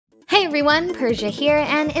everyone, Persia here,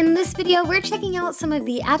 and in this video we're checking out some of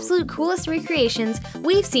the absolute coolest recreations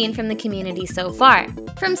we've seen from the community so far.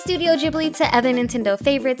 From Studio Ghibli to other Nintendo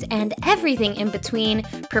favorites and everything in between,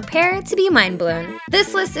 prepare to be mind blown.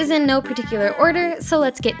 This list is in no particular order, so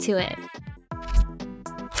let's get to it.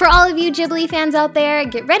 For all of you Ghibli fans out there,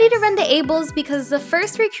 get ready to run to Abel's because the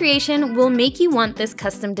first recreation will make you want this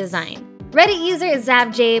custom design. Reddit user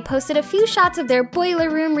ZavJ posted a few shots of their boiler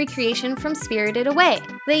room recreation from Spirited Away.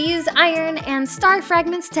 They use iron and star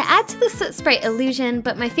fragments to add to the soot sprite illusion,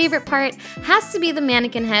 but my favorite part has to be the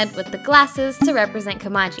mannequin head with the glasses to represent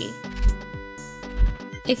Kamaji.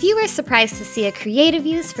 If you were surprised to see a creative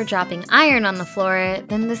use for dropping iron on the floor,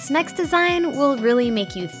 then this next design will really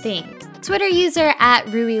make you think. Twitter user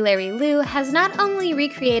 @RuiLarryLou has not only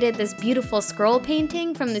recreated this beautiful scroll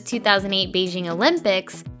painting from the 2008 Beijing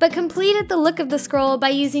Olympics, but completed the look of the scroll by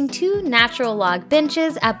using two natural log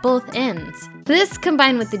benches at both ends. This,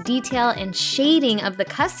 combined with the detail and shading of the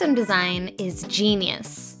custom design, is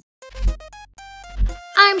genius.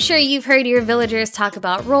 I'm sure you've heard your villagers talk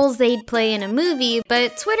about roles they'd play in a movie,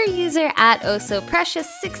 but Twitter user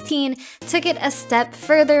 @OhSoPrecious16 took it a step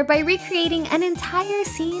further by recreating an entire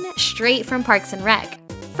scene straight from Parks and Rec.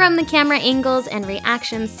 From the camera angles and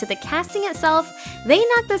reactions to the casting itself, they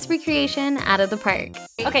knocked this recreation out of the park.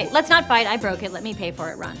 Okay, let's not fight. I broke it. Let me pay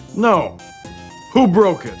for it, Ron. No. Who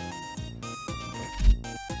broke it?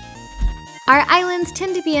 Our islands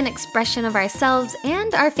tend to be an expression of ourselves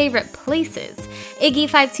and our favorite places.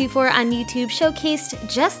 Iggy524 on YouTube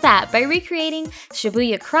showcased just that by recreating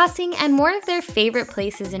Shibuya Crossing and more of their favorite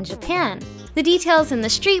places in Japan. The details in the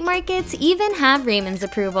street markets even have Raymond's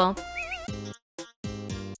approval.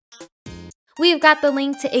 We've got the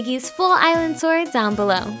link to Iggy's full island tour down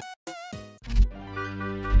below.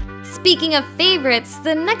 Speaking of favorites,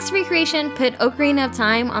 the next recreation put Ocarina of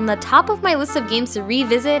Time on the top of my list of games to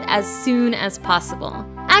revisit as soon as possible.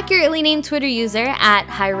 Accurately named Twitter user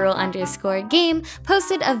 @Hyrule_game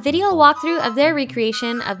posted a video walkthrough of their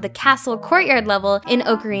recreation of the castle courtyard level in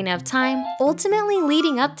Ocarina of Time, ultimately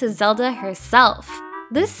leading up to Zelda herself.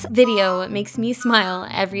 This video makes me smile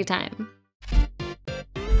every time.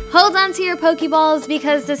 Hold on to your Pokeballs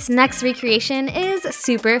because this next recreation is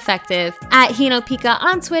super effective. @HinoPika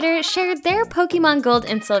on Twitter shared their Pokemon Gold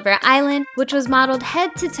and Silver Island, which was modeled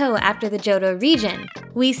head to toe after the Johto region.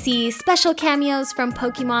 We see special cameos from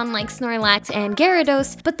Pokemon like Snorlax and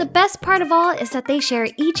Gyarados, but the best part of all is that they share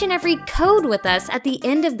each and every code with us at the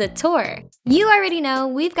end of the tour. You already know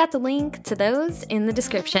we've got the link to those in the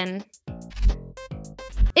description.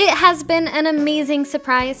 It has been an amazing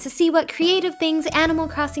surprise to see what creative things Animal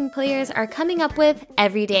Crossing players are coming up with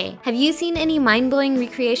every day. Have you seen any mind-blowing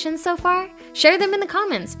recreations so far? Share them in the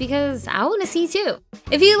comments because I want to see too.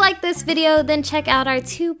 If you like this video, then check out our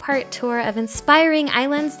two-part tour of inspiring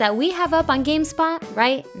islands that we have up on GameSpot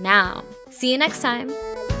right now. See you next time!